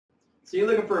So you're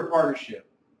looking for a partnership.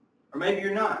 Or maybe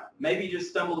you're not. Maybe you just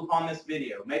stumbled upon this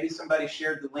video. Maybe somebody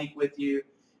shared the link with you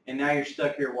and now you're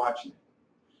stuck here watching it.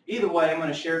 Either way, I'm going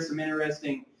to share some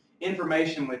interesting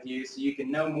information with you so you can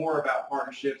know more about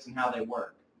partnerships and how they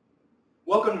work.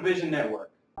 Welcome to Vision Network.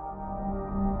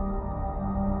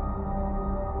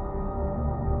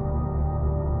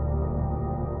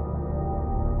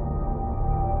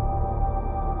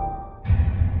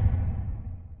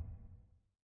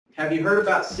 Have you heard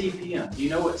about CPM? Do you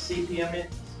know what CPM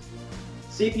is?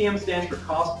 CPM stands for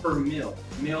cost per mil.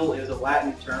 Mil is a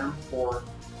Latin term for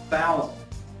thousand,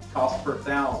 cost per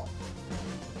thousand.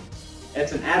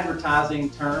 It's an advertising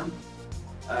term.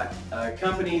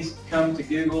 Companies come to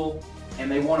Google and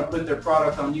they want to put their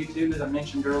product on YouTube, as I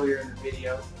mentioned earlier in the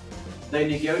video. They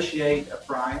negotiate a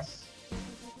price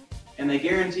and they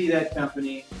guarantee that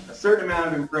company a certain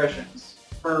amount of impressions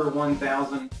per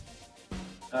 1,000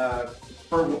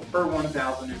 per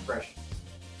 1,000 impressions.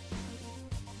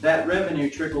 That revenue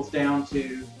trickles down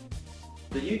to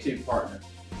the YouTube partner,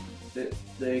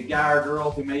 the guy or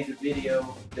girl who made the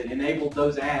video that enabled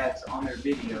those ads on their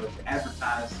video to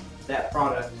advertise that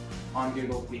product on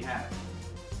Google's behalf.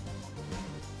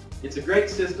 It's a great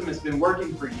system. It's been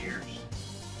working for years,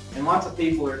 and lots of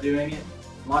people are doing it.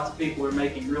 Lots of people are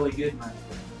making really good money.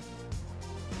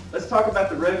 Let's talk about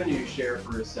the revenue share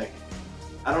for a second.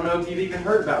 I don't know if you've even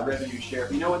heard about revenue share.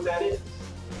 If you know what that is.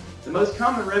 The most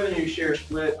common revenue share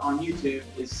split on YouTube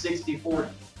is 60-40.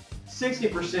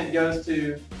 60% goes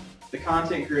to the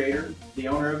content creator, the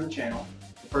owner of the channel,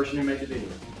 the person who made the video.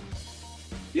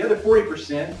 The other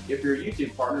 40%, if you're a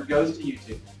YouTube partner, goes to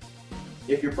YouTube.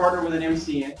 If you're partnered with an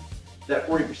MCN, that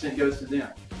 40% goes to them.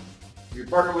 If you're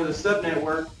partnered with a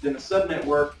sub-network, then the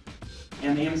sub-network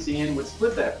and the MCN would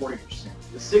split that 40%.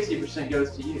 The 60%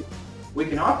 goes to you. We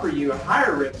can offer you a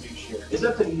higher revenue share. It's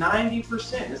up to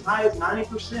 90%, as high as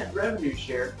 90% revenue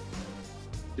share,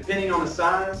 depending on the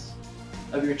size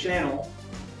of your channel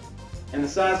and the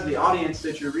size of the audience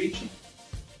that you're reaching.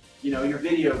 You know, your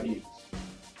video views.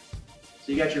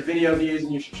 So you got your video views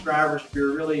and your subscribers. If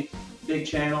you're a really big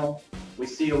channel, we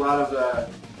see a lot of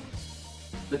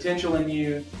potential in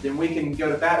you, then we can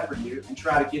go to bat for you and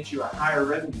try to get you a higher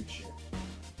revenue share.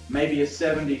 Maybe a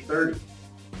 70-30.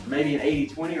 Maybe an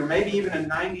 80-20, or maybe even a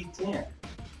 90-10.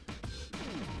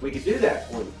 We could do that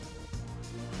for you.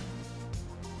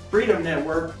 Freedom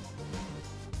Network,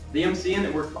 the MCN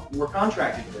that we're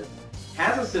contracted with,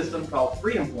 has a system called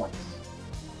Freedom Points.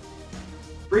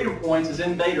 Freedom Points is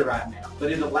in beta right now,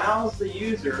 but it allows the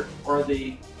user or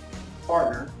the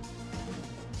partner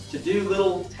to do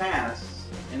little tasks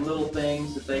and little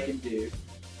things that they can do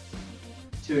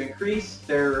to increase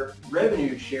their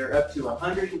revenue share up to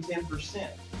 110%.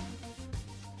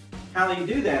 How you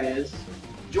do that is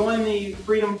join the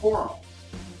Freedom Forums.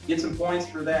 Get some points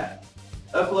for that.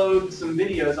 Upload some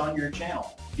videos on your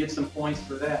channel. Get some points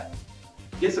for that.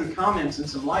 Get some comments and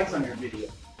some likes on your video.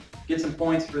 Get some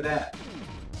points for that.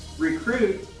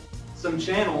 Recruit some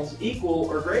channels equal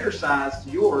or greater size to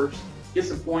yours. Get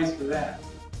some points for that.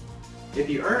 If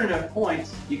you earn enough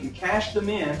points, you can cash them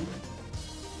in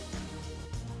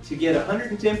to get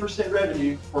 110%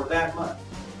 revenue for that month.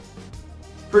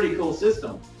 It's a pretty cool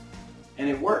system, and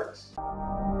it works.